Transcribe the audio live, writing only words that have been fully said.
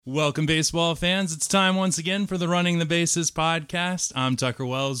Welcome, baseball fans. It's time once again for the Running the Bases podcast. I'm Tucker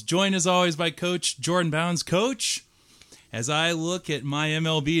Wells, joined as always by Coach Jordan Bounds. Coach, as I look at my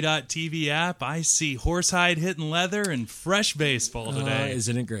MLB.TV app, I see horsehide hitting leather and fresh baseball today.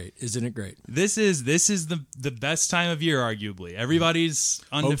 Isn't it great? Isn't it great? This is the best time of year, arguably. Everybody's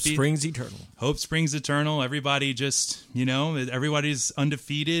undefeated. Hope springs eternal. Hope springs eternal. Everybody just, everybody's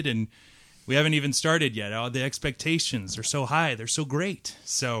undefeated, and we haven't even started yet. Oh, the expectations are so high. They're so great.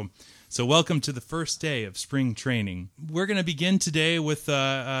 So welcome to the first day of spring training. We're going to begin today with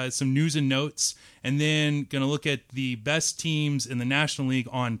some news and notes, and then going to look at the best teams in the National League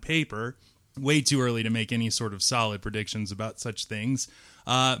on paper. Way too early to make any sort of solid predictions about such things.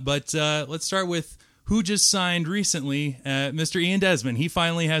 But let's start with who just signed recently. Mr. Ian Desmond. He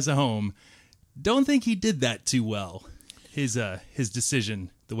finally has a home. Don't think he did that too well. His decision,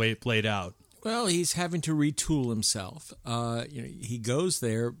 the way it played out. Well, he's having to retool himself. He goes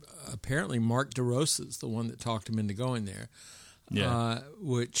there. Apparently, Mark DeRosa's the one that talked him into going there. Yeah.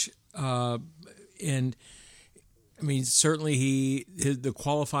 Certainly the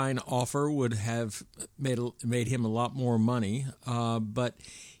qualifying offer would have made him a lot more money. But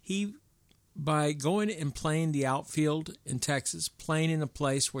by going and playing the outfield in Texas, playing in a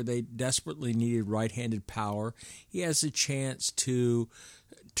place where they desperately needed right-handed power, he has a chance to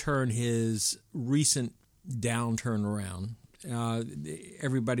turn his recent downturn around.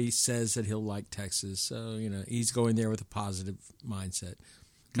 Everybody says that he'll like Texas, so he's going there with a positive mindset,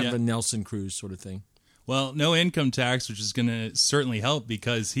 kind of a Nelson Cruz sort of thing. Well, no income tax, which is going to certainly help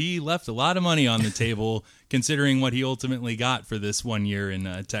because he left a lot of money on the table considering what he ultimately got for this 1 year in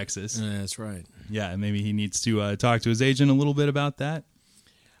Texas. That's right. Yeah, maybe he needs to talk to his agent a little bit about that.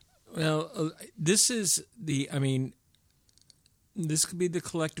 Well, this could be the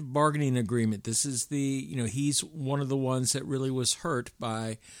collective bargaining agreement. This is he's one of the ones that really was hurt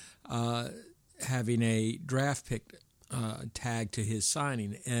by having a draft pick tag to his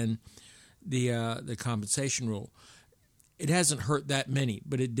signing and the compensation rule. It hasn't hurt that many,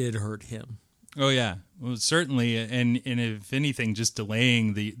 but it did hurt him. Oh yeah, well certainly, and if anything, just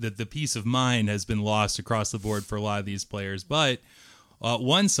delaying the peace of mind has been lost across the board for a lot of these players. But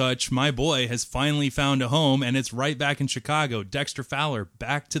one such, my boy, has finally found a home, and it's right back in Chicago. Dexter Fowler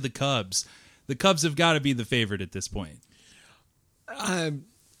back to the Cubs. The Cubs have got to be the favorite at this point.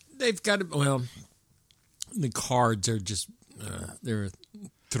 They've got to. Well, the Cards are just they're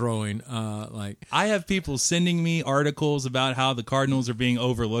throwing I have people sending me articles about how the Cardinals are being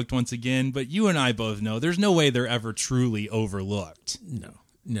overlooked once again, but you and I both know there's no way they're ever truly overlooked. No.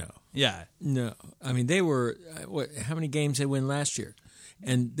 Yeah. No. I mean, they were how many games they win last year?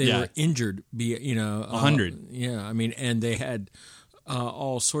 And they were injured, 100. And they had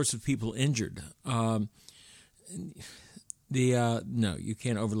all sorts of people injured. No, you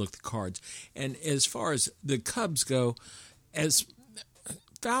can't overlook the Cards. And as far as the Cubs go, as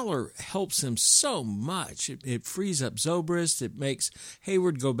Fowler helps him so much. It frees up Zobrist. It makes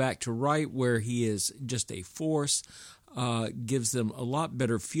Hayward go back to right where he is just a force. Gives them a lot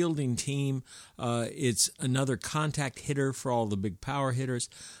better fielding team. It's another contact hitter for all the big power hitters.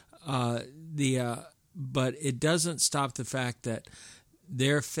 But it doesn't stop the fact that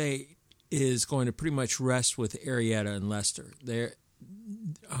their fate is going to pretty much rest with Arrieta and Lester.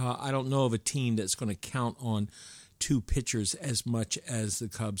 I don't know of a team that's going to count on two pitchers as much as the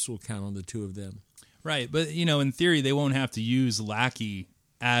Cubs will count on the two of them. Right, but in theory they won't have to use Lackey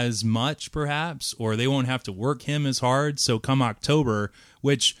as much perhaps, or they won't have to work him as hard. So come October,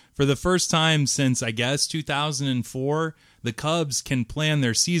 which for the first time since I guess 2004, the Cubs can plan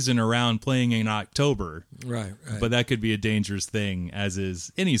their season around playing in October. Right. But that could be a dangerous thing, as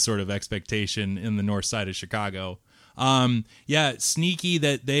is any sort of expectation in the north side of Chicago. Sneaky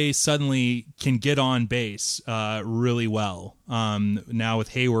that they suddenly can get on base really well. Now with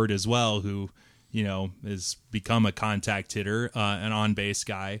Hayward as well, who has become a contact hitter, an on-base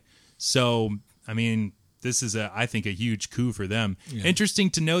guy. So, this is I think a huge coup for them. Yeah.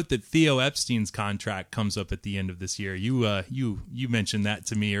 Interesting to note that Theo Epstein's contract comes up at the end of this year. You mentioned that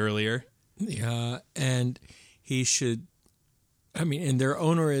to me earlier. Yeah, and he should. And their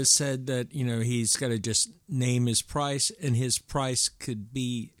owner has said that he's got to just name his price, and his price could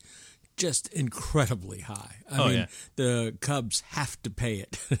be just incredibly high. The Cubs have to pay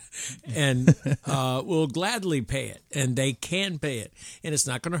it and will gladly pay it, and they can pay it. And it's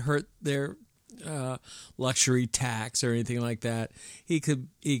not going to hurt their luxury tax or anything like that. He could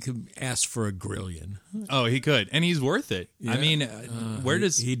ask for $1 grillion. Oh, he could, and he's worth it. Yeah.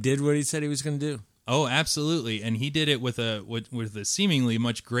 He did what he said he was going to do. Oh, absolutely, and he did it with a seemingly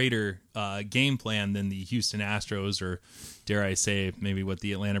much greater game plan than the Houston Astros, or dare I say, maybe what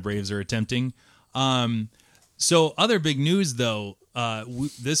the Atlanta Braves are attempting. So other big news, though,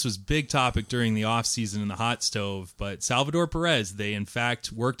 this was big topic during the offseason in the hot stove, but Salvador Perez, they in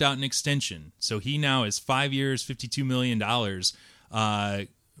fact worked out an extension. So he now is 5 years, $52 million.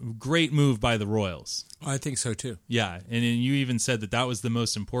 Great move by the Royals. I think so, too. Yeah, and you even said that was the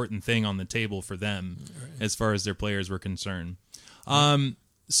most important thing on the table for them as far as their players were concerned.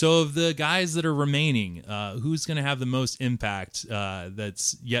 So of the guys that are remaining, who's going to have the most impact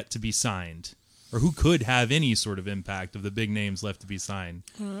that's yet to be signed? Or who could have any sort of impact of the big names left to be signed?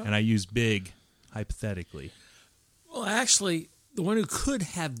 And I use big hypothetically. Well, actually, the one who could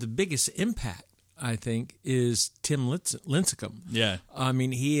have the biggest impact, I think, is Tim Lincecum. Yeah. I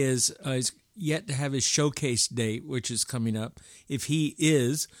mean, he's yet to have his showcase date, which is coming up. If he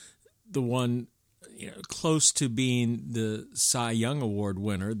is the one close to being the Cy Young Award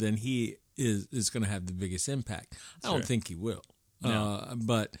winner, then he is going to have the biggest impact. I don't think he will,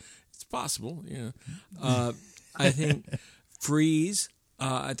 but it's possible. I think Freese.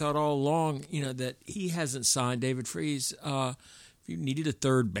 I thought all along, that he hasn't signed David Freese. If you needed a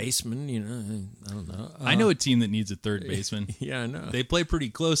third baseman, I don't know. I know a team that needs a third baseman. Yeah, I know. They play pretty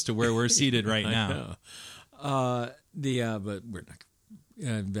close to where we're seated right now. But we're not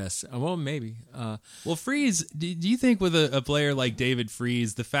invest. Well, maybe. Well, Freese, do you think with a player like David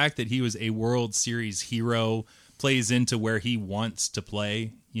Freese, the fact that he was a World Series hero plays into where he wants to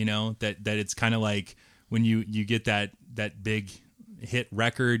play? That it's kind of like when you get that big hit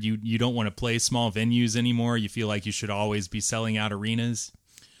record, you don't want to play small venues anymore. You feel like you should always be selling out arenas.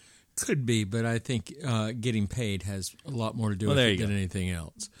 Could be, but I think getting paid has a lot more to do with it than anything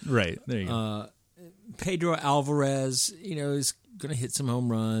else. Right. There you go. Pedro Alvarez, is going to hit some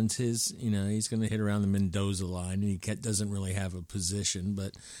home runs. He's going to hit around the Mendoza line, and he doesn't really have a position,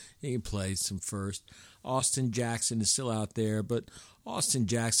 but he plays some first. Austin Jackson is still out there, but Austin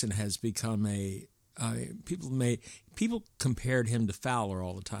Jackson has become people compared him to Fowler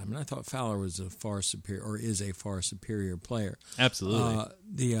all the time, and I thought Fowler was is a far superior player. Absolutely.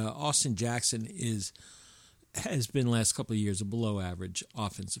 The Austin Jackson has been the last couple of years a below average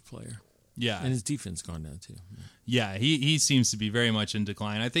offensive player. Yeah. And his defense gone down too. Yeah, he seems to be very much in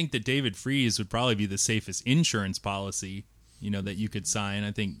decline. I think that David Freese would probably be the safest insurance policy, that you could sign.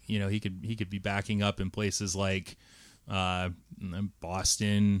 I think, he could be backing up in places like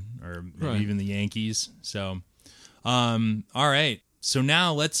Boston or maybe even the Yankees. So, all right. So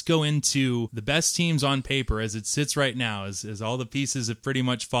now let's go into the best teams on paper as it sits right now, as all the pieces have pretty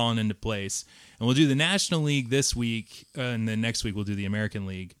much fallen into place. And we'll do the National League this week, and then next week we'll do the American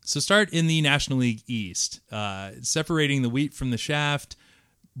League. So start in the National League East. Separating the wheat from the shaft,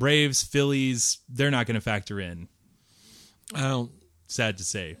 Braves, Phillies, they're not going to factor in. Sad to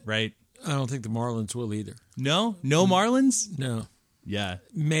say, right? I don't think the Marlins will either. No Marlins? No. Yeah.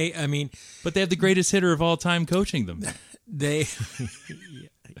 But they have the greatest hitter of all time coaching them. That's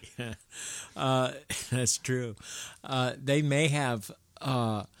true. They may have.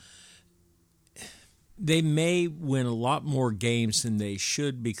 They may win a lot more games than they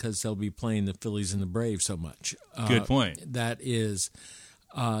should because they'll be playing the Phillies and the Braves so much. Good point. That is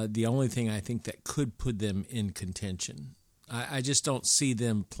the only thing I think that could put them in contention. I just don't see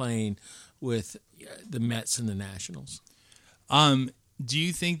them playing with the Mets and the Nationals. Do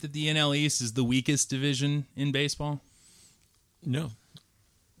you think that the NL East is the weakest division in baseball? No.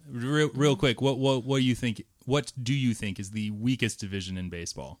 Real quick, what do you think? What do you think is the weakest division in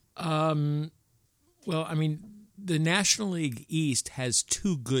baseball? Well, the National League East has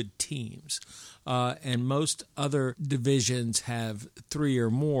two good teams, and most other divisions have three or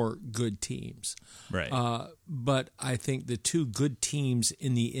more good teams. Right. But I think the two good teams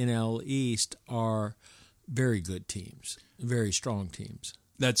in the NL East are very good teams, very strong teams.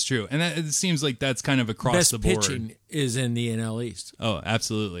 That's true. And it seems like that's kind of across the board. Best pitching is in the NL East. Oh,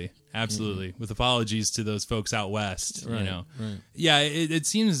 absolutely. Absolutely. Mm-hmm. With apologies to those folks out west. Right, Right. Yeah, it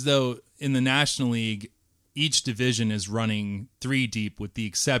seems as though in the National League, each division is running three deep with the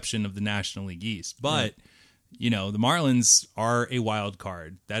exception of the National League East. But, the Marlins are a wild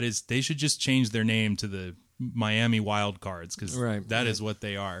card. That is, they should just change their name to the Miami Wild Cards because that is what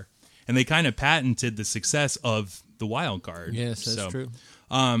they are. And they kind of patented the success of the wild card. Yes, that's true.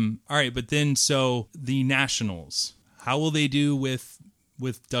 All right, but then so the Nationals, how will they do with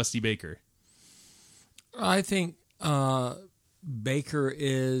Dusty Baker? I think Baker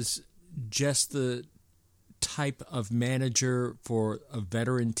is just the type of manager for a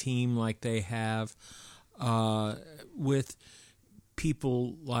veteran team like they have with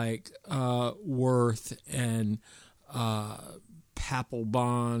people like Worth and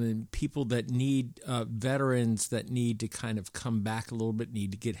Papelbon and people that need veterans that need to kind of come back a little bit,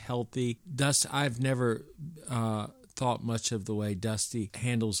 need to get healthy. I've never thought much of the way Dusty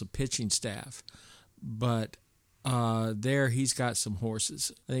handles a pitching staff, but there he's got some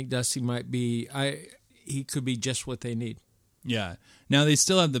horses. I think Dusty he could be just what they need. Yeah. Now they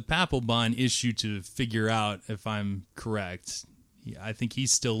still have the Papelbon issue to figure out, if I'm correct. I think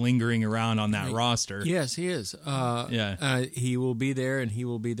he's still lingering around on that roster. Yes, he is. He will be there, and he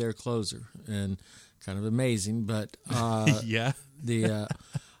will be their closer. And kind of amazing, but yeah.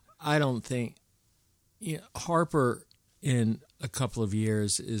 I don't think Harper in a couple of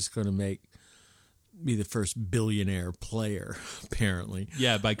years is going to be the first billionaire player, apparently.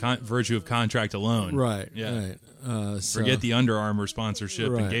 Yeah, by virtue of contract alone. Right. Yeah. Right. Forget the Under Armour sponsorship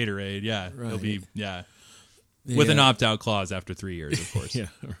and Gatorade. Yeah. Right. He'll be with an opt-out clause after 3 years, of course. Yeah.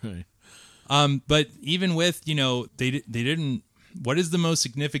 Right. But even with they didn't. What is the most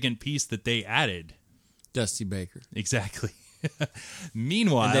significant piece that they added? Dusty Baker. Exactly.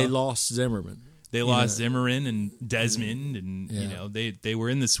 Meanwhile, and they lost Zimmerman. They lost Zimmerman and Desmond, and they were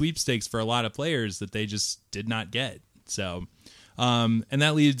in the sweepstakes for a lot of players that they just did not get. So, and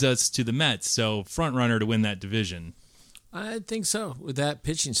that leads us to the Mets. So, front runner to win that division. I think so with that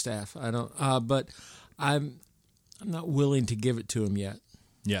pitching staff. I don't, but I'm not willing to give it to them yet.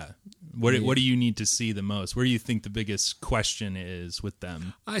 Yeah. What do you need to see the most? Where do you think the biggest question is with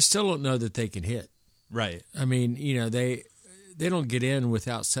them? I still don't know that they can hit. Right. I mean, they don't get in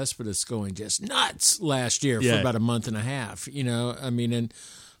without Cespedes going just nuts last year for about a month and a half. I mean, and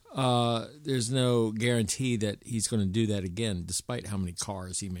there's no guarantee that he's going to do that again, despite how many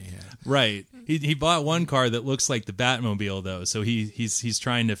cars he may have. Right. He bought one car that looks like the Batmobile, though, so he's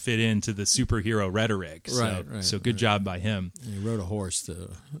trying to fit into the superhero rhetoric. So, so good job by him. And he rode a horse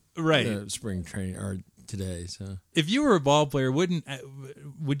to spring training or today. So if you were a ball player,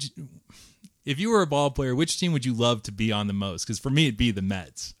 if you were a ball player, which team would you love to be on the most? Because for me, it'd be the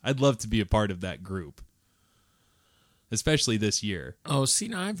Mets. I'd love to be a part of that group, especially this year. Oh, see,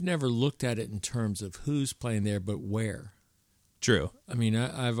 now I've never looked at it in terms of who's playing there, but where. True. I mean,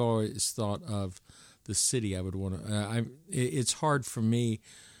 I've always thought of the city I would want to. It's hard for me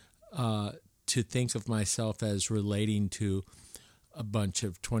to think of myself as relating to a bunch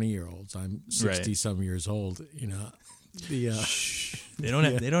of 20-year-olds. I'm 60-some years old, They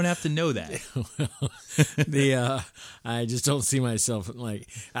don't have to know that. I just don't see myself like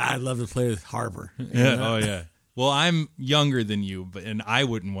I'd love to play with Harper. Yeah. Oh yeah. Well, I'm younger than you, and I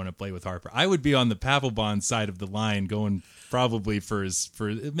wouldn't want to play with Harper. I would be on the Papelbon side of the line, going probably for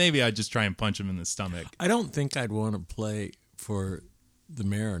maybe I'd just try and punch him in the stomach. I don't think I'd want to play for the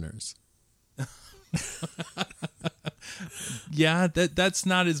Mariners. Yeah, that's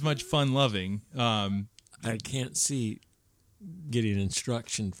not as much fun loving. I can't see getting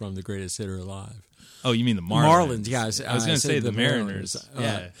instruction from the greatest hitter alive. Oh, you mean the Marlins? Yeah, I was going to say the Mariners.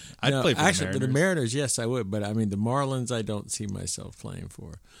 Yeah, I'd play for actually, the Mariners. For the Mariners, yes, I would. But I mean, the Marlins, I don't see myself playing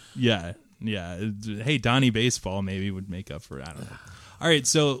for. Yeah. Hey, Donnie Baseball maybe would make up for it. I don't know. All right,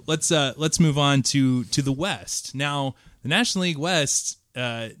 so let's move on to the West. Now, the National League West,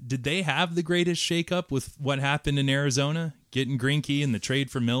 did they have the greatest shakeup with what happened in Arizona, getting Greinke and the trade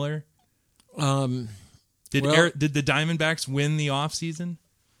for Miller? Did the Diamondbacks win the offseason?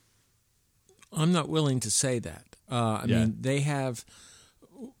 I'm not willing to say that. I mean, they have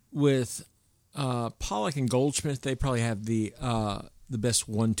with Pollock and Goldschmidt. They probably have the best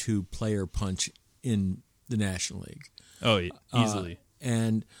 1-2 player punch in the National League. Oh, easily.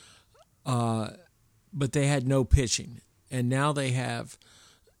 But they had no pitching, and now they have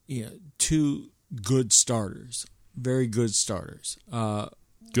two good starters, very good starters.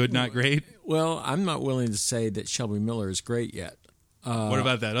 Good, not great? Well, I'm not willing to say that Shelby Miller is great yet. What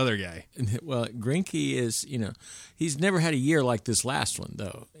about that other guy? Well, Greinke is, he's never had a year like this last one,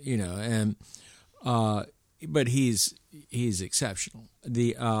 though, but he's exceptional.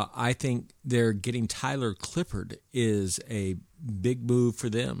 I think they're getting Tyler Clippard is a big move for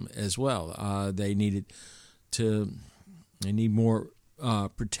them as well. They need more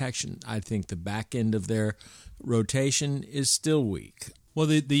protection. I think the back end of their rotation is still weak. Well,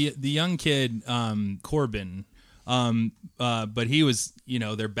 the young kid Corbin, but he was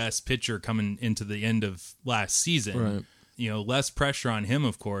their best pitcher coming into the end of last season. Right. Less pressure on him,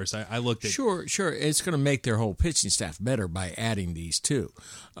 of course. I looked at sure. It's going to make their whole pitching staff better by adding these two.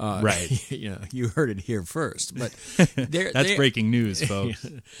 Right. You heard it here first, but that's breaking news, folks.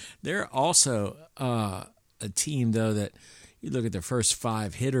 They're also a team though that you look at their first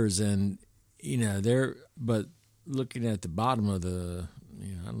 5 hitters and looking at the bottom of the,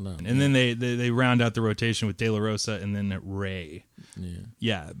 I don't know. And then they round out the rotation with De La Rosa and then Ray.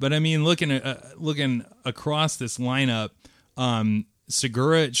 Yeah. But I mean, looking across this lineup,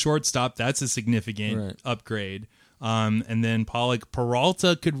 Segura at shortstop, that's a significant upgrade. And then Pollock,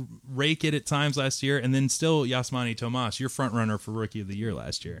 Peralta could rake it at times last year, and then still Yasmani Tomas, your front runner for Rookie of the Year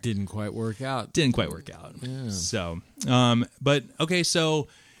last year. Didn't quite work out. Yeah. So, but okay, so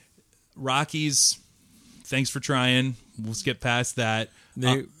Rockies, thanks for trying. We'll skip past that.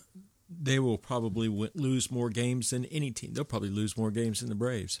 They will probably lose more games than any team. They'll probably lose more games than the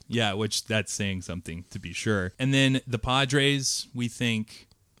Braves. Yeah, which that's saying something to be sure. And then the Padres, we think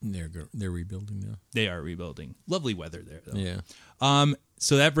they're rebuilding now. They are rebuilding. Lovely weather there, though. Yeah.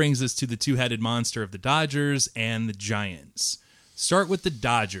 So that brings us to the two-headed monster of the Dodgers and the Giants. Start with the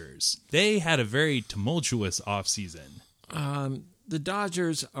Dodgers. They had a very tumultuous offseason. The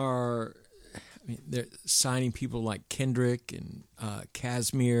Dodgers are... they're signing people like Kendrick and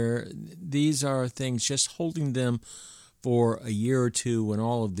Kazmir. These are things just holding them for a year or two when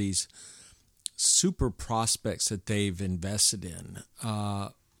all of these super prospects that they've invested in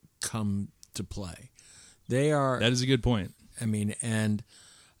come to play. That is a good point. And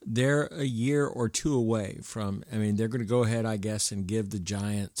they're a year or two away from, they're going to go ahead, I guess, and give the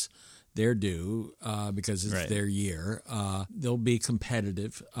Giants their due because it's their year. They'll be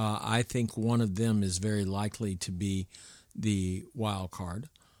competitive. I think one of them is very likely to be the wild card.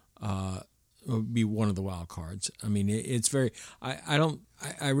 Be one of the wild cards. It's very.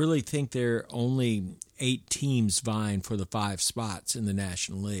 I really think there are only 8 teams vying for the 5 spots in the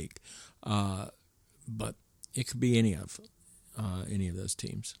National League, but it could be any of those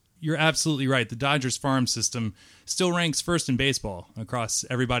teams. You're absolutely right. The Dodgers farm system still ranks first in baseball across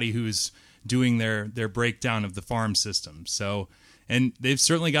everybody who's doing their breakdown of the farm system. So, and they've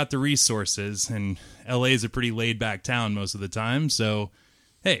certainly got the resources, and LA is a pretty laid back town most of the time. So,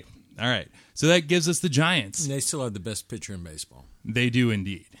 hey, all right. So that gives us the Giants. And they still have the best pitcher in baseball. They do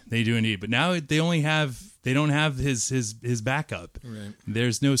indeed. But now they don't have his backup. Right.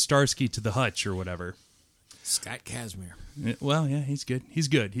 There's no Starsky to the Hutch or whatever. Scott Kazmir. Well, yeah, he's good.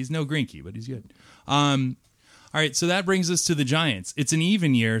 He's no Greinke, but he's good. All right, so that brings us to the Giants. It's an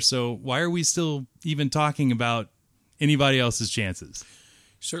even year, so why are we still even talking about anybody else's chances?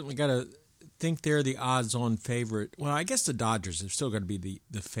 Certainly got to think they're the odds-on favorite. Well, I guess the Dodgers have still got to be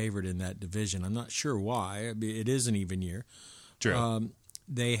the favorite in that division. I'm not sure why. It is an even year. True.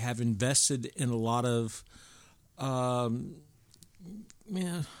 They have invested in a lot of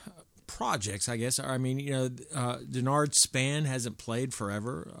projects, I guess. Denard Span hasn't played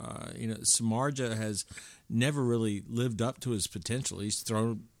forever. Samardzija has never really lived up to his potential. He's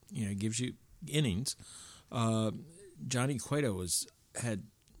thrown, gives you innings. Johnny Cueto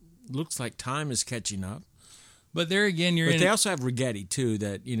looks like time is catching up. But there again, they also have Righetti too.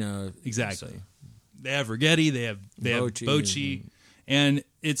 That exactly. So. They have Righetti. They have Bochy, and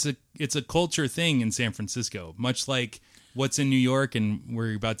it's a culture thing in San Francisco, much like what's in New York, and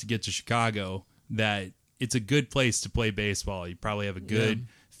we're about to get to Chicago, that it's a good place to play baseball. You probably have a good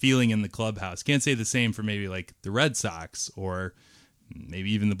feeling in the clubhouse. Can't say the same for maybe like the Red Sox or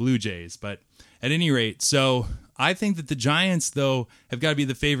maybe even the Blue Jays. But at any rate, so I think that the Giants, though, have got to be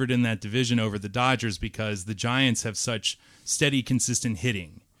the favorite in that division over the Dodgers because the Giants have such steady, consistent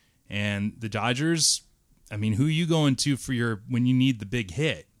hitting. And the Dodgers, who are you going to when you need the big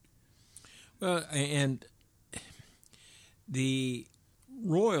hit? Well, and the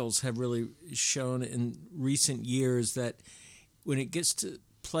Royals have really shown in recent years that when it gets to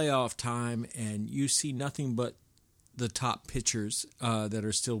playoff time and you see nothing but the top pitchers that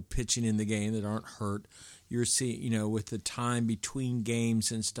are still pitching in the game that aren't hurt, you're seeing, with the time between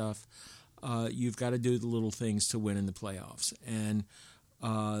games and stuff, you've got to do the little things to win in the playoffs. And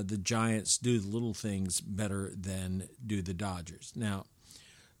the Giants do the little things better than do the Dodgers. Now,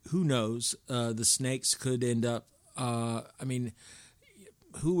 who knows? The Snakes could end up.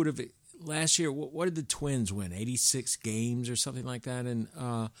 Who would have last year? What did the Twins win? 86 games or something like that, and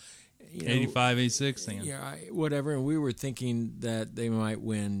 85, 86. Yeah, whatever. And we were thinking that they might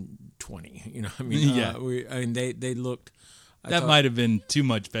win 20. They looked. That might have been too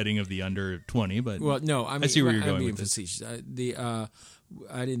much betting of the under 20, but I see where you're going with this.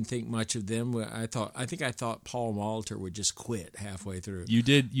 I didn't think much of them. I thought Paul Molitor would just quit halfway through. You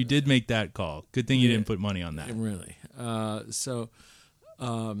did make that call. Good thing you didn't put money on that. Really.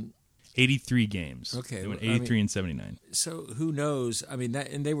 83 games. Okay, they went 83 and 79. So who knows? And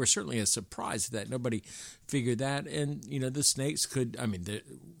they were certainly a surprise that nobody figured that. And the Snakes could.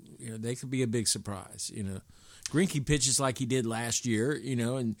 They could be a big surprise. Greinke pitches like he did last year.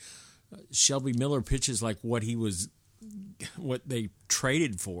 And Shelby Miller pitches like what they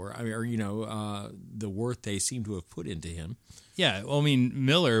traded for, or the worth they seem to have put into him. Yeah, well, I mean,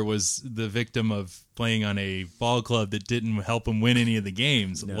 Miller was the victim of playing on a ball club that didn't help him win any of the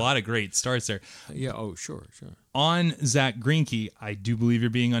games. No. A lot of great starts there. Yeah, sure. On Zach Greinke, I do believe you're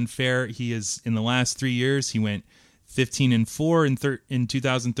being unfair. He is, in the last 3 years, he went 15-4 in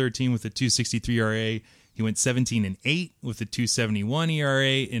 2013 with a 2.63 ERA. He went 17-8 with a 2.71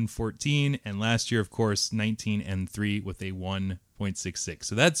 ERA in 14, and last year, of course, 19-3 with a 1.66.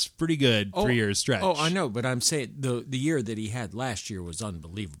 So that's pretty good 3 years stretch. Oh, I know, but I'm saying the year that he had last year was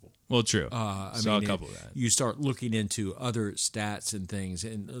unbelievable. Well, true. Saw a couple of that. You start looking into other stats and things,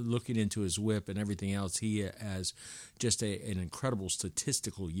 and looking into his whip and everything else. He has just an incredible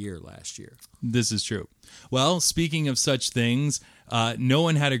statistical year last year. This is true. Well, speaking of such things, no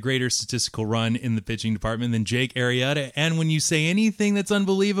one had a greater statistical run in the pitching department than Jake Arrieta. And when you say anything that's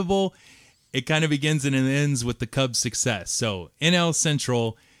unbelievable, it kind of begins and ends with the Cubs' success. So, NL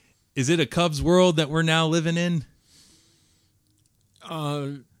Central, is it a Cubs world that we're now living in?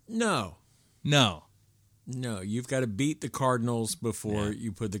 No. No. You've got to beat the Cardinals before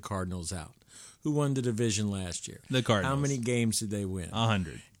you put the Cardinals out. Who won the division last year? The Cardinals. How many games did they win?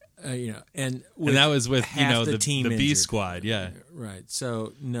 100. And that was with the team the B injured. squad. Yeah. Right.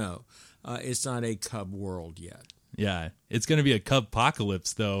 So no, it's not a Cub world yet. Yeah, it's going to be a Cub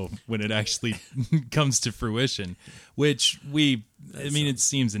apocalypse though when it actually comes to fruition, which it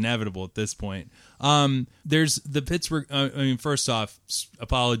seems inevitable at this point. There's the Pittsburgh. First off,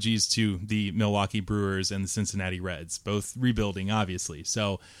 apologies to the Milwaukee Brewers and the Cincinnati Reds, both rebuilding, obviously.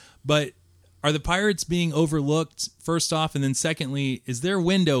 So, but are the Pirates being overlooked? First off, and then secondly, is their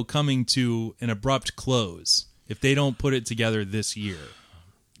window coming to an abrupt close if they don't put it together this year?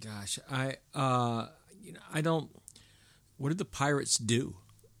 Gosh, I don't. What did the Pirates do?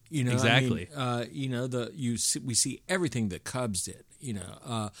 Exactly. We see everything the Cubs did.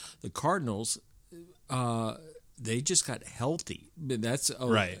 The Cardinals, they just got healthy. That's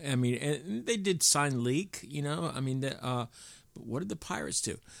right. I mean, and they did sign Leak. But what did the Pirates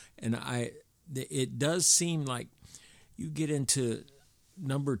do? And it does seem like you get into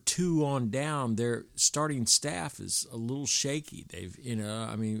number 2 on down, their starting staff is a little shaky. They've,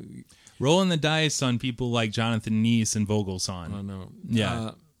 rolling the dice on people like Jonathan Neese and Vogelsong. I know.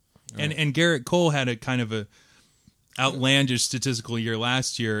 Yeah. And Garrett Cole had a kind of a outlandish statistical year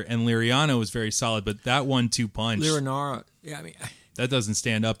last year, and Liriano was very solid, but that 1-2 punch. Lirinara, that doesn't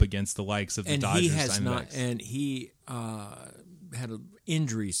stand up against the likes of the Dodgers. He has not, and he had an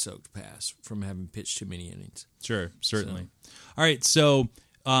injury-soaked past from having pitched too many innings. Sure, certainly. All right, so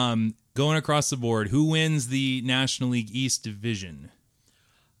going across the board, who wins the National League East Division?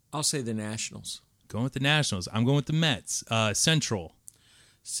 I'll say the Nationals. Going with the Nationals. I'm going with the Mets. Central.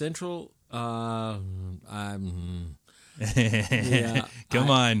 I'm... Come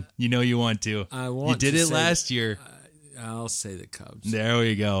on. You know you want to. I want You did to it say, last year. I'll say the Cubs. There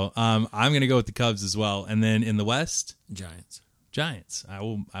we go. I'm going to go with the Cubs as well. And then in the West? Giants. I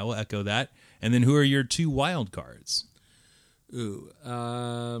will echo that. And then who are your 2 wild cards? The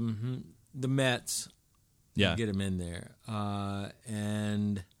Mets. Yeah. Get them in there.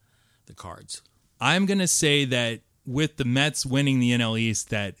 And the Cards. I'm going to say that with the Mets winning the NL East,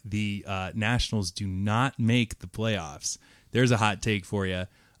 that the Nationals do not make the playoffs. There's a hot take for you.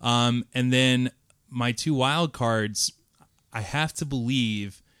 And then my 2 wild cards, I have to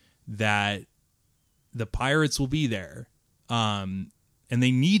believe that the Pirates will be there. And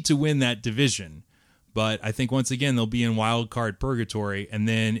they need to win that division. But I think, once again, they'll be in wild card purgatory, and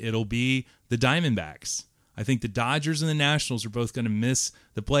then it'll be the Diamondbacks. I think the Dodgers and the Nationals are both going to miss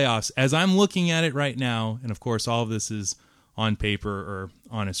the playoffs as I'm looking at it right now. And, of course, all of this is on paper or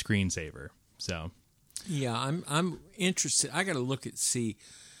on a screensaver. So, yeah, I'm interested. I got to see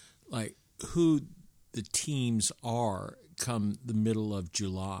like who the teams are come the middle of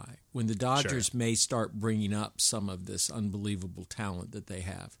July, when the Dodgers may start bringing up some of this unbelievable talent that they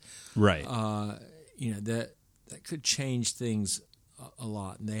have. Right. That could change things a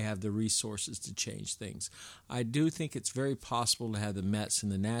lot, and they have the resources to change things. I do think it's very possible to have the Mets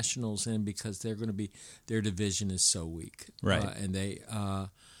and the Nationals in, because they're going to be, their division is so weak. Right. And they,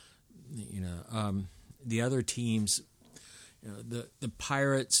 the other teams, the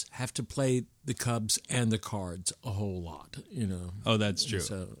Pirates have to play the Cubs and the Cards a whole lot. Oh, that's true.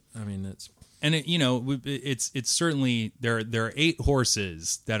 So that's. And it's certainly there are 8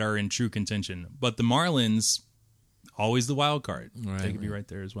 horses that are in true contention, but the Marlins, always the wild card. Right, they could be right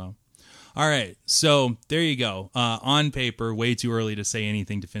there as well. All right, so there you go. On paper, way too early to say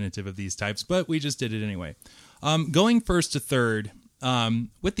anything definitive of these types, but we just did it anyway. Going first to third,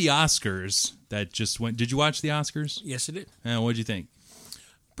 with the Oscars that just went, did you watch the Oscars? Yes, it did. What did you think?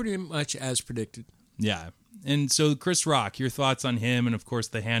 Pretty much as predicted. Yeah. And so Chris Rock, your thoughts on him and, of course,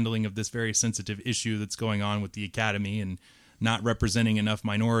 the handling of this very sensitive issue that's going on with the Academy and not representing enough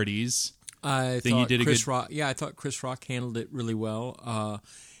minorities. I think thought he did Chris Rock. Yeah, I thought Chris Rock handled it really well.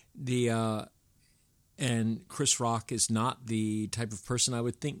 And Chris Rock is not the type of person I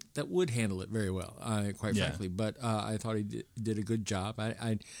would think that would handle it very well, quite frankly. But I thought he did a good job.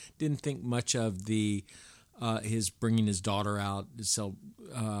 I didn't think much of his bringing his daughter out to sell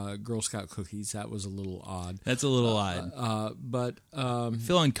Girl Scout cookies. That was a little odd. That's a little odd. But I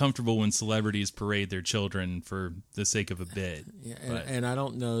feel uncomfortable when celebrities parade their children for the sake of a bit. Yeah, and I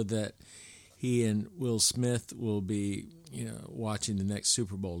don't know that he and Will Smith will be, watching the next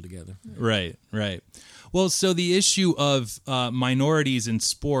Super Bowl together. Right. Well, so the issue of minorities in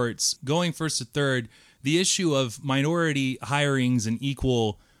sports, going first to third, the issue of minority hirings and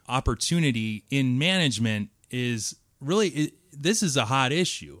equal opportunity in management is really, this is a hot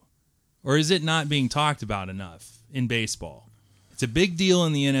issue. Or is it not being talked about enough in baseball? It's a big deal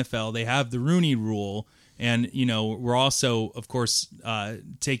in the NFL. They have the Rooney Rule. And, we're also, of course,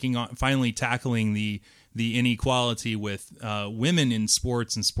 finally tackling the inequality with women in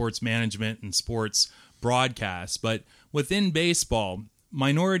sports and sports management and sports broadcast. But within baseball,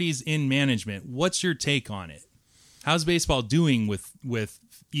 minorities in management, what's your take on it? How's baseball doing with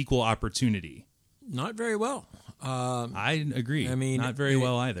equal opportunity? Not very well. I agree. Not very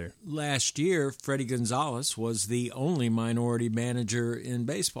well either. Last year, Freddie Gonzalez was the only minority manager in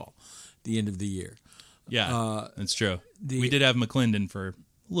baseball at the end of the year. Yeah, that's true. We did have McClendon for a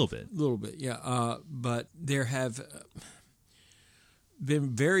little bit. Yeah. But there have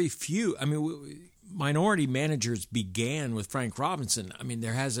been very few. Minority managers began with Frank Robinson.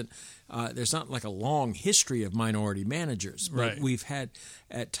 There's not like a long history of minority managers, but right. We've had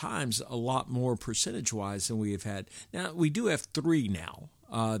at times a lot more percentage-wise than we have had. Now, we do have 3 now.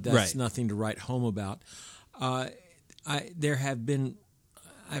 That's right. Nothing to write home about. There have been,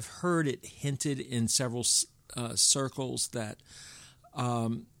 I've heard it hinted in several circles that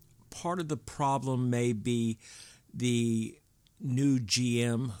part of the problem may be the new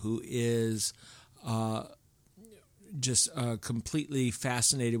GM who is just completely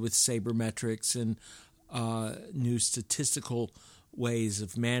fascinated with sabermetrics and new statistical ways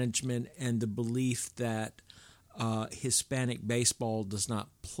of management, and the belief that Hispanic baseball does not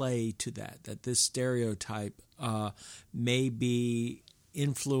play to that this stereotype may be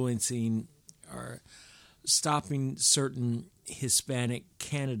influencing or stopping certain Hispanic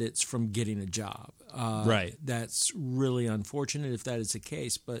candidates from getting a job. Right. That's really unfortunate if that is the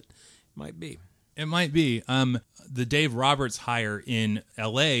case, but it might be. It might be. The Dave Roberts hire in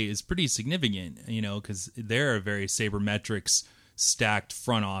L.A. is pretty significant, because they're a very sabermetrics stacked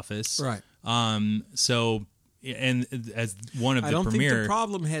front office. Right. So, and as one of the premier... I don't think the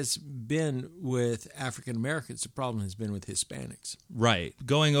problem has been with African Americans. The problem has been with Hispanics. Right.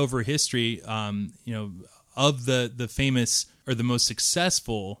 Going over history, of the famous or the most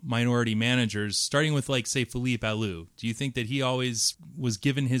successful minority managers, starting with, say, Philippe Alou. Do you think that he always was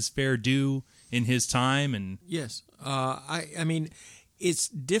given his fair due in his time? And yes, it's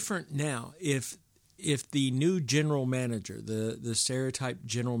different now. If the new general manager, the stereotype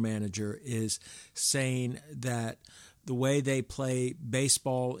general manager, is saying that the way they play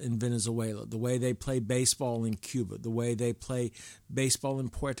baseball in Venezuela, the way they play baseball in Cuba, the way they play baseball in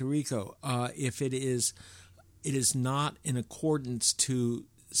Puerto Rico, if it is not in accordance to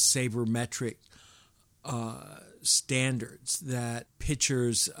sabermetric standards, that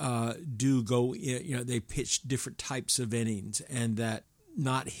pitchers do go, they pitch different types of innings, and that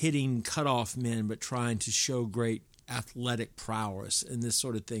not hitting cutoff men, but trying to show great athletic prowess and this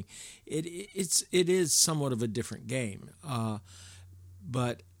sort of thing. It is somewhat of a different game.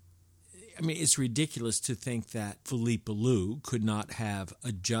 But it's ridiculous to think that Philippe Alou could not have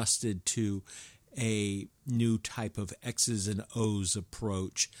adjusted to a new type of X's and O's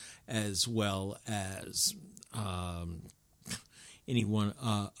approach, as well as any one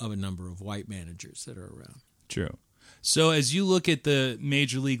of a number of white managers that are around. True. So as you look at the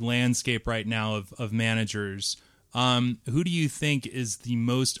major league landscape right now of managers, who do you think is the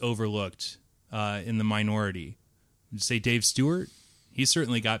most overlooked in the minority? Would you say Dave Stewart? He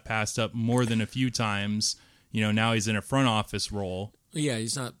certainly got passed up more than a few times. Now he's in a front office role. Yeah,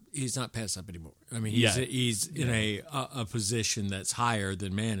 he's not passed up anymore. He's in a position that's higher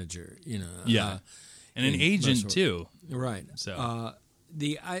than manager. Yeah, and an agent too. Right. So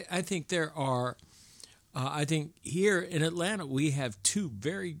I think there are. I think here in Atlanta we have 2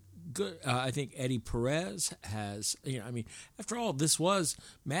 very good. I think Eddie Perez has. After all, this was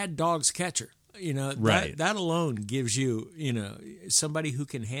Mad Dog's catcher. Right. That alone gives you, somebody who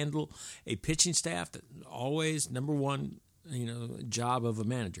can handle a pitching staff that always number one, job of a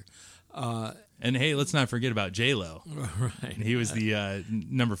manager. And hey, let's not forget about J-Lo. Right. He was the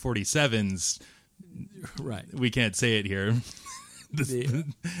number 47's. Right. We can't say it here. Right.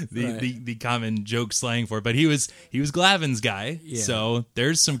 The common joke slang for it, but he was Glavin's guy. Yeah. So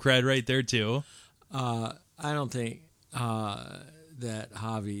there's some cred right there too. I don't think that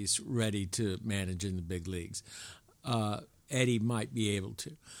Javi's ready to manage in the big leagues. Eddie might be able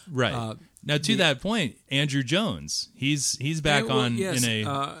to. Right. Now to that point, Andrew Jones, he's back yes, in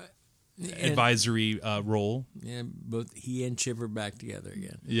a advisory role. Yeah, both he and Chip are back together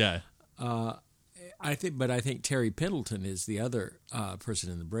again. Yeah. I think Terry Pendleton is the other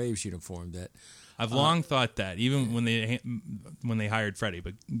person in the Braves uniform that I've long thought that, even when they hired Freddie.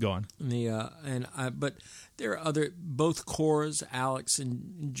 But go on. But there are both cores, Alex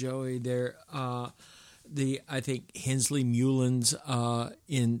and Joey. I think Hensley Mullins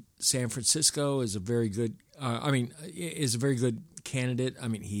in San Francisco is a very good. Is a very good candidate.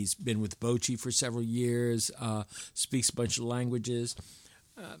 He's been with Bochy for several years. Speaks a bunch of languages.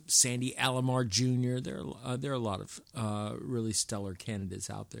 Sandy Alomar Jr. There are a lot of really stellar candidates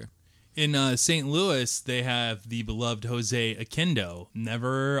out there. In St. Louis, they have the beloved Jose Akindo,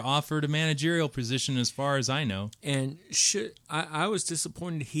 never offered a managerial position as far as I know. And I was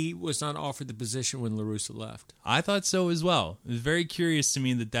disappointed he was not offered the position when La Russa left. I thought so as well. It was very curious to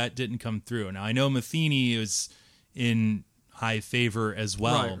me that didn't come through. Now, I know Matheny is in high favor as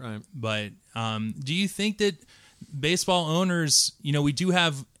well. Right. But do you think that baseball owners, we do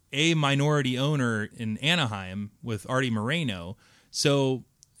have a minority owner in Anaheim with Artie Moreno, so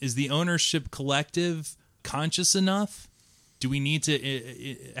is the ownership collective conscious enough? Do we need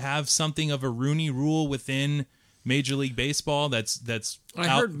to have something of a Rooney Rule within Major League Baseball that's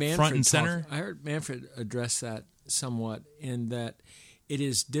out front and center? I heard Manfred address that somewhat, in that it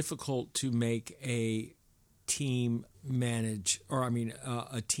is difficult to make a team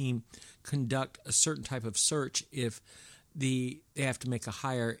a team conduct a certain type of search if they have to make a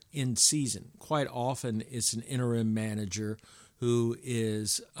hire in season. Quite often, it's an interim manager who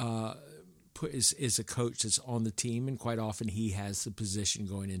is a coach that's on the team, and quite often he has the position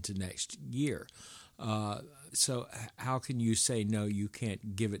going into next year. So how can you say, no, you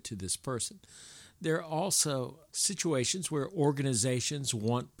can't give it to this person? There are also situations where organizations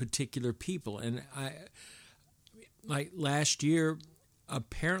want particular people. And like last year,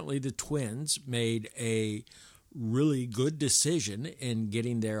 apparently the Twins made a really good decision in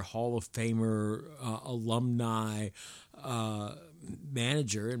getting their Hall of Famer alumni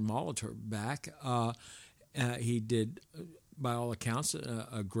manager in Molitor back. He did, by all accounts,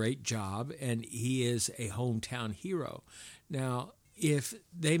 a great job, and he is a hometown hero. Now, if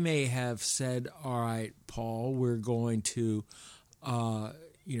they may have said, all right, Paul, we're going to,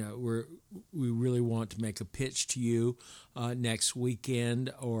 we really want to make a pitch to you next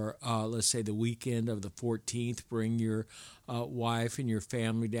weekend, or let's say the weekend of the 14th. Bring your wife and your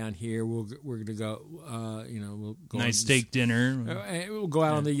family down here. We're going to go. We'll go nice steak dinner. We'll go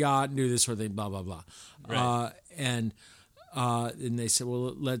out on the yacht and do this sort of thing. Blah blah blah. Right. And they said,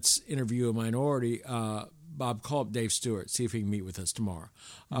 well, let's interview a minority. Bob, call up Dave Stewart, see if he can meet with us tomorrow.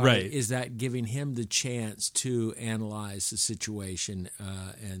 Right. Is that giving him the chance to analyze the situation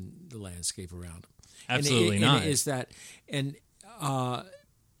and the landscape around him? Absolutely not. Is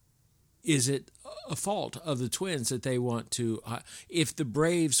it a fault of the Twins that they want to? If the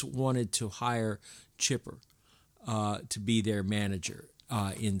Braves wanted to hire Chipper to be their manager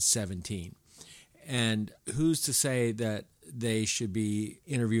in 2017, and who's to say that they should be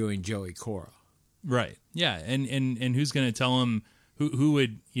interviewing Joey Cora? Right. Yeah. And who's going to tell him who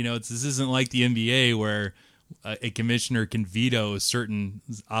would, this isn't like the NBA where a commissioner can veto a certain,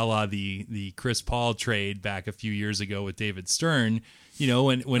 a la the Chris Paul trade back a few years ago with David Stern.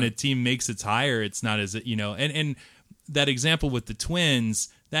 When a team makes its hire, it's not as, and that example with the Twins,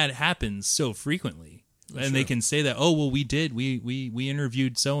 that happens so frequently. And Sure. They can say that, oh, well, we did. We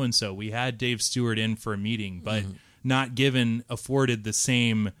interviewed so-and-so. We had Dave Stewart in for a meeting, but not afforded the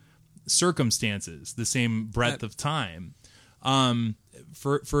same circumstances, the same breadth of time.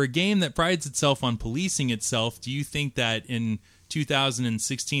 For a game that prides itself on policing itself, do you think that in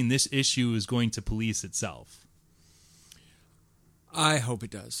 2016 this issue is going to police itself? I hope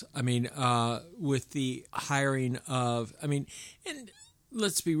it does. With the hiring of, and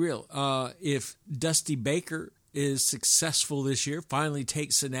let's be real, if Dusty Baker is successful this year, finally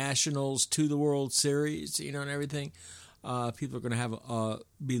takes the Nationals to the World Series, and everything, people are going to have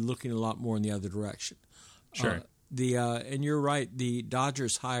be looking a lot more in the other direction. Sure. And you're right. The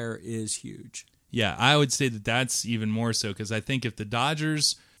Dodgers hire is huge. Yeah, I would say that that's even more so because I think if the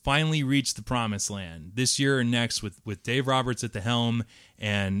Dodgers finally reach the promised land this year or next with Dave Roberts at the helm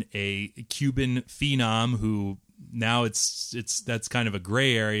and a Cuban phenom who now that's kind of a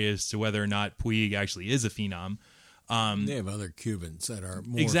gray area as to whether or not Puig actually is a phenom. They have other Cubans that are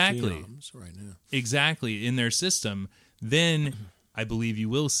more phenoms right now. Exactly, in their system. Then I believe you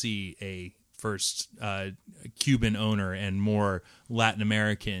will see a first Cuban owner and more Latin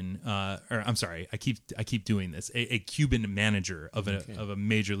American, or I'm sorry, I keep doing this. A Cuban manager of a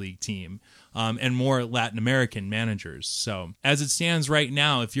major league team, and more Latin American managers. So as it stands right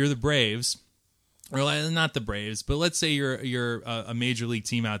now, if you're the Braves, or not the Braves, but let's say you're a major league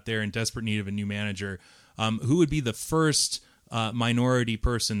team out there in desperate need of a new manager, who would be the first minority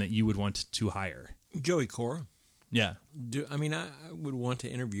person that you would want to hire? Joey Cora. Yeah. I would want to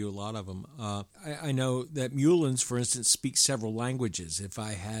interview a lot of them. I know that Mullins, for instance, speaks several languages. If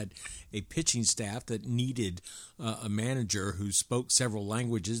I had a pitching staff that needed a manager who spoke several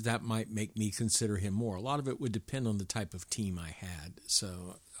languages, that might make me consider him more. A lot of it would depend on the type of team I had.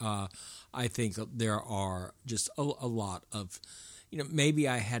 So I think there are just a lot of, maybe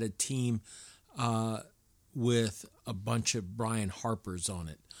I had a team with a bunch of Brian Harpers on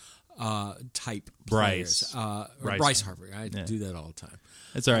it. Type players. Bryce Harper. I do that all the time.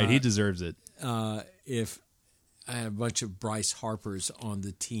 That's all right. He deserves it. If I had a bunch of Bryce Harpers on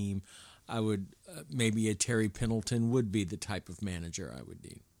the team, I would maybe a Terry Pendleton would be the type of manager I would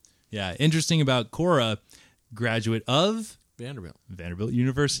need. Yeah. Interesting about Cora, graduate of Vanderbilt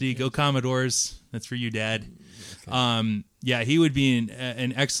University. Go Commodores. That's for you, Dad. Okay. Yeah, he would be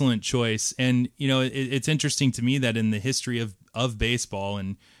an excellent choice. And, it's interesting to me that in the history of baseball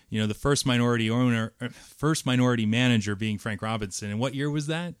and, the first minority manager being Frank Robinson. And what year was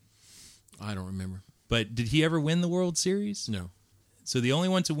that? I don't remember. But did he ever win the World Series? No. So the only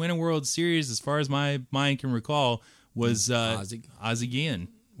one to win a World Series, as far as my mind can recall, was Ozzie Guillen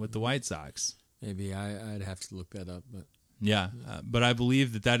with the White Sox. Maybe I'd have to look that up, but yeah, but I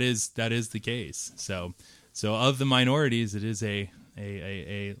believe that is the case. So of the minorities, it is a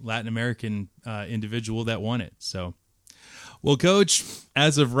Latin American individual that won it. So. Well, Coach,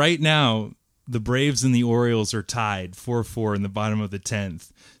 as of right now, the Braves and the Orioles are tied 4-4 in the bottom of the 10th.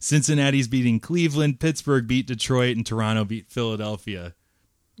 Cincinnati's beating Cleveland, Pittsburgh beat Detroit, and Toronto beat Philadelphia.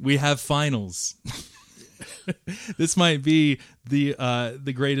 We have finals. This might be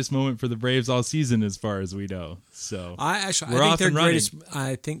the greatest moment for the Braves all season, as far as we know. So I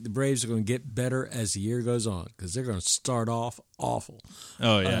think the Braves are going to get better as the year goes on because they're going to start off awful.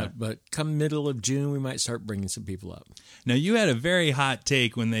 Oh yeah, but come middle of June, we might start bringing some people up. Now you had a very hot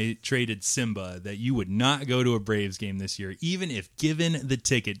take when they traded Simba that you would not go to a Braves game this year, even if given the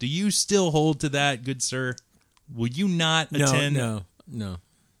ticket. Do you still hold to that, good sir? Will you not attend? No,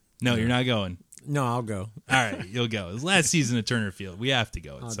 you're not going. No, I'll go. All right, you'll go. It's last season at Turner Field. We have to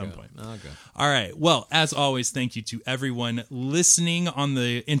go at some point. I'll go. All right. Well, as always, thank you to everyone listening on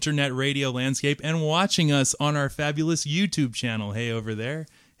the internet radio landscape and watching us on our fabulous YouTube channel. Hey, over there.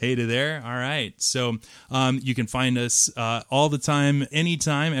 Hey to there. All right. So you can find us all the time,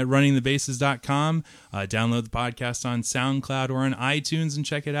 anytime at runningthebases.com. Download the podcast on SoundCloud or on iTunes and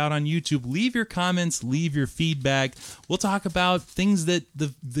check it out on YouTube. Leave your comments. Leave your feedback. We'll talk about things that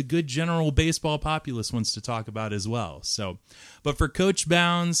the good general baseball populace wants to talk about as well. So, but for Coach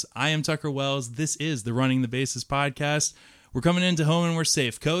Bounds, I am Tucker Wells. This is the Running the Bases podcast. We're coming into home and we're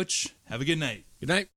safe. Coach, have a good night. Good night.